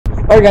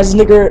Alright guys, this is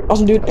Nicker,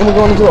 awesome dude, and we're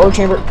going into the org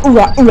chamber.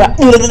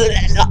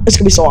 It's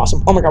gonna be so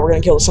awesome. Oh my god, we're gonna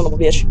kill this son of a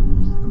bitch.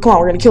 Come on,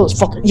 we're gonna kill this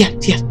fucker.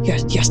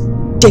 Yes.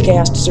 Dick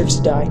ass deserves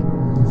to die.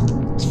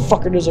 This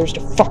fucker deserves to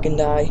fucking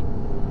die.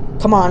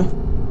 Come on.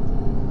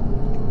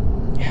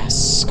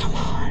 Yes, come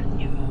on.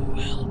 You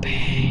will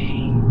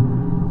pay.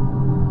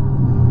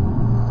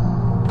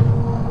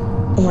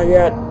 Oh my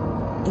god.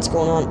 What's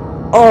going on?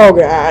 Oh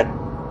god.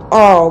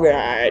 Oh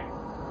god.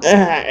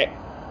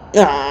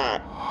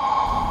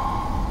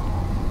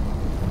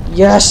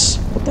 Yes.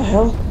 What the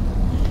hell?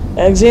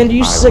 Alexander,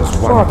 you sick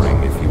fuck. I was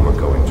wondering if you were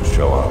going to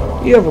show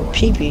up. You have a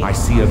pee-pee. I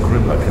see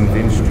Agrippa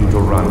convinced you to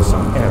run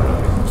some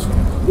errands.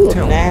 You look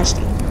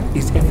nasty.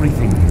 Is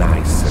everything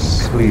nice and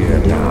clear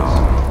now?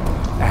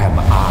 Am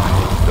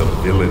I the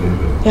villain?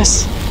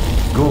 Yes.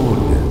 Good.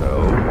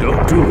 No,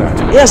 don't do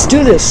that. Yes,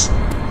 do this.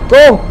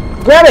 Go.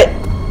 Grab it.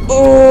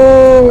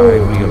 Oh. I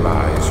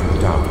realize you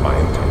doubt my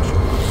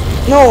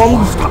intentions. No,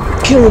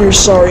 I'm killing your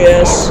sorry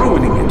ass. You're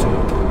ruining it.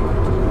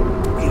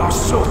 We are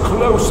so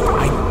close.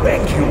 I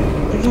beg you.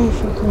 No,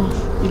 fuck off.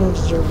 You don't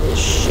deserve this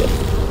shit.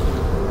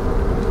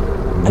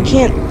 I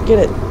can't get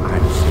it.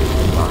 I'm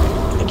saving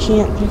mine. I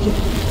can't pick it.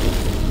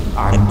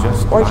 I'm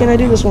just. Why can't I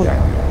do this one?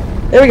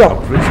 Daniel. There we go.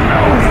 Prisoner.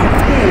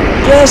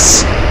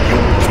 Yes. You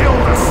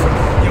killed us.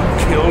 You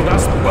killed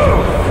us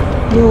both.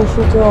 No,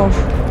 fuck off.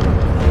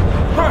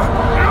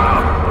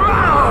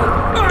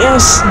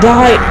 Yes,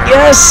 die.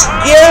 Yes.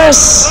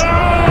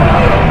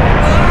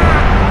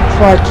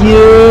 Fuck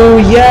you.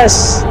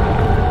 Yes.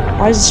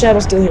 Why is the shadow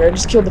still here? I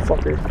just killed the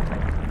fucker.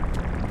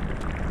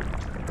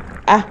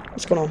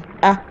 What's going on?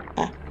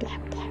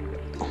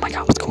 Oh my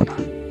god, what's going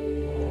on?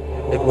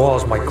 It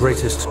was my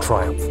greatest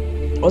triumph.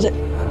 Was it?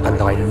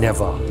 And I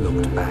never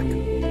looked back.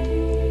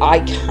 I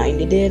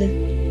kinda did.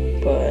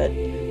 But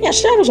yeah,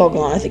 Shadow's all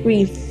gone. I think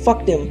we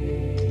fucked him.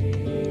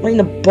 Right in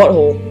the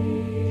butthole.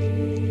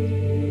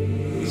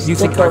 You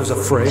think I was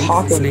afraid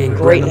of fleeing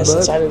greatness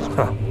inside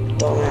Brandenburg? of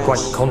dumbass. Quite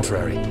the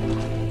contrary.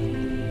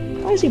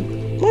 Why is he?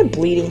 Am I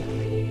bleeding?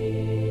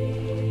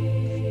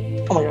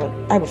 Oh my god,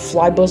 I have a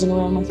fly buzzing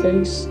around my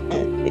face,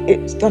 and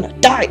it's gonna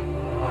die!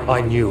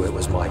 I knew it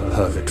was my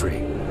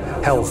purgatory.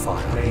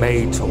 Hellfire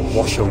made to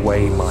wash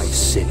away my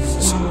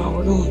sins. Wow,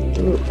 we're going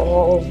through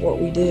all of what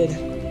we did.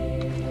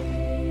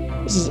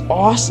 This is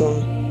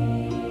awesome.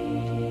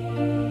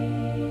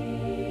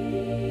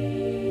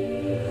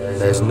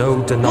 There's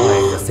no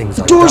denying the things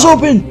I've Doors done.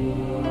 open!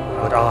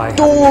 But I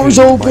Doors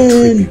have paid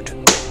open! my tribute.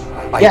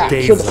 I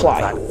gave kill the them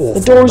fly. that awful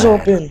The door's man.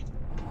 open.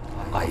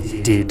 I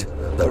did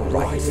the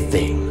right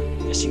thing.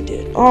 Yes, you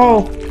did.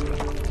 Oh!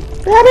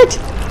 Grab it!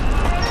 I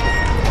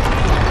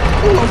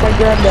don't know if I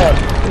grabbed that.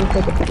 It looked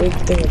like a big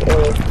thing of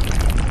oil.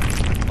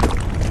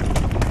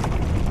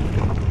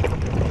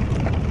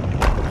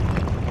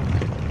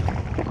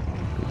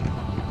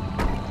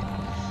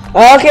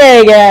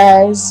 Okay,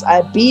 guys.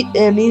 I beat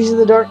Amnesia: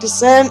 The Dark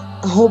Descent.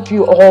 I hope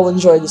you all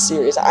enjoyed the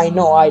series. I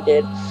know I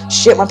did.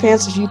 Shit my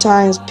pants a few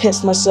times,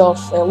 pissed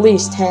myself at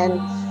least 10.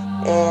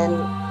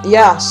 And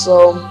yeah,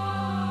 so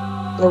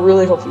I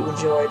really hope you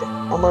enjoyed.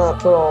 I'm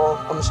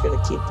just gonna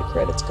keep the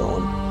credits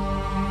going.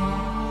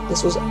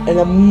 This was an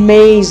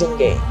amazing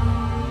game.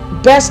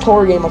 Best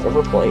horror game I've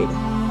ever played.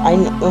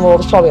 Well,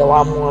 there's probably a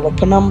lot more, like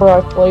Penumbra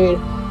I've played,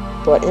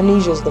 but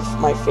Amnesia is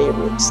my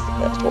favorite. It's the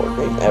best horror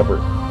game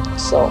ever.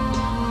 So,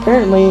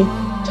 apparently,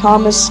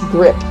 Thomas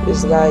Grip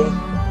is the guy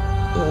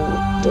who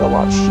did a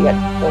lot of shit,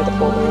 like the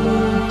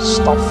programming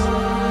stuff.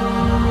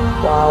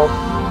 Wow.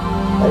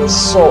 That is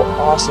so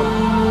awesome.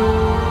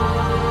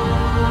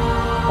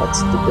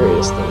 That's the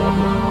greatest thing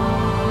ever.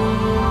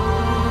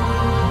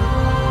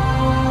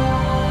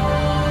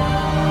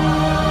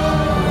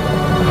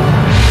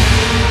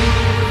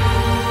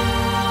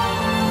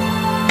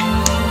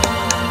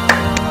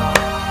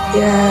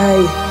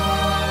 Yay!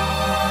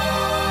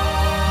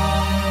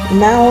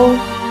 Now,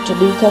 to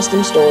do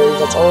custom stories,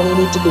 that's all we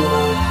need to do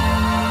now.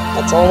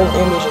 That's all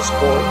Amnesia's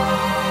for.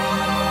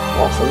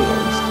 Well, for me, at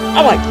least.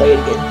 I might play it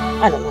again.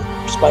 I don't know.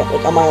 Just like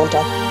on my own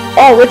time.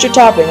 Oh, Richard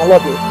Topping, I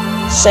love you.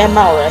 Sam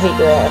Maurer, I hate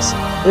your ass.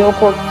 Real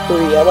Cork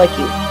 3, I like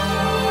you.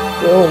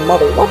 Your own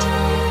mother, what?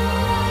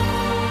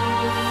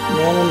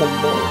 Man in the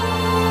moon.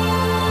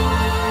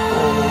 I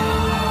don't know.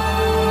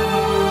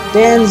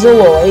 Dan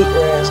Zillow, I hate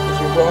your ass because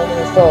you're growing in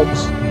the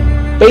thugs.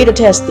 Beta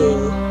testing.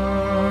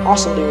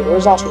 Awesome dude.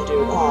 Where's awesome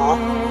dude? Aww.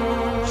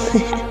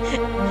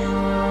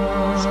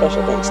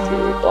 Special thanks to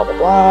blah blah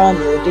blah,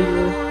 Near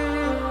Deer.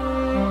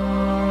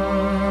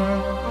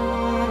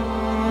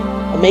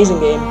 Amazing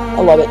game. I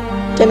love it.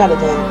 10 out of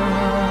 10.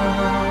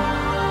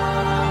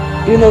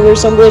 Even though there's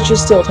some glitches,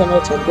 still 10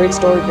 out of 10. Great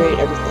story, great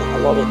everything. I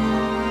love it.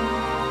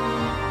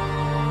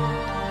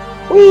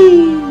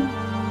 Whee!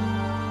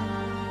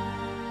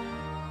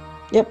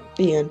 Yep,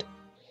 the end.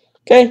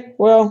 Okay,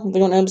 well, we're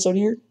going to episode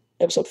here.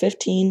 Episode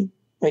 15.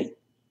 Right.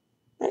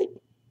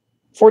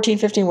 14,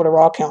 15, whatever,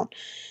 I'll count.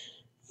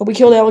 But we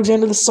killed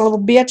Alexander, the son of a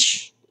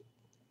bitch.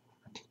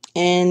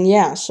 And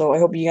yeah, so I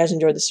hope you guys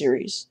enjoyed the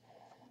series.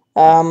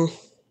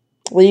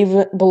 Leave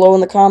it below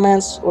in the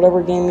comments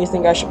whatever game you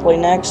think I should play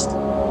next.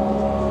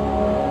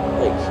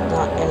 Like,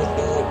 not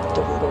anything like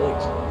different, but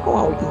like, oh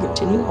wow, we can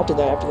continue. I'll do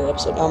that after the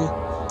episode.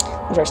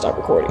 After I stop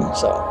recording.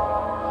 So,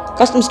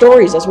 custom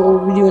stories. That's what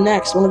we'll be doing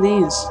next. One of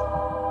these.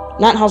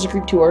 Not House of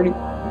Creep 2.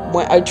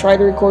 I tried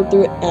to record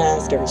through it.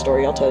 It's a different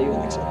story. I'll tell you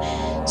next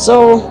one.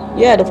 So,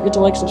 yeah, don't forget to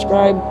like,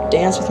 subscribe,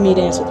 dance with me,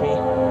 dance with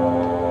me.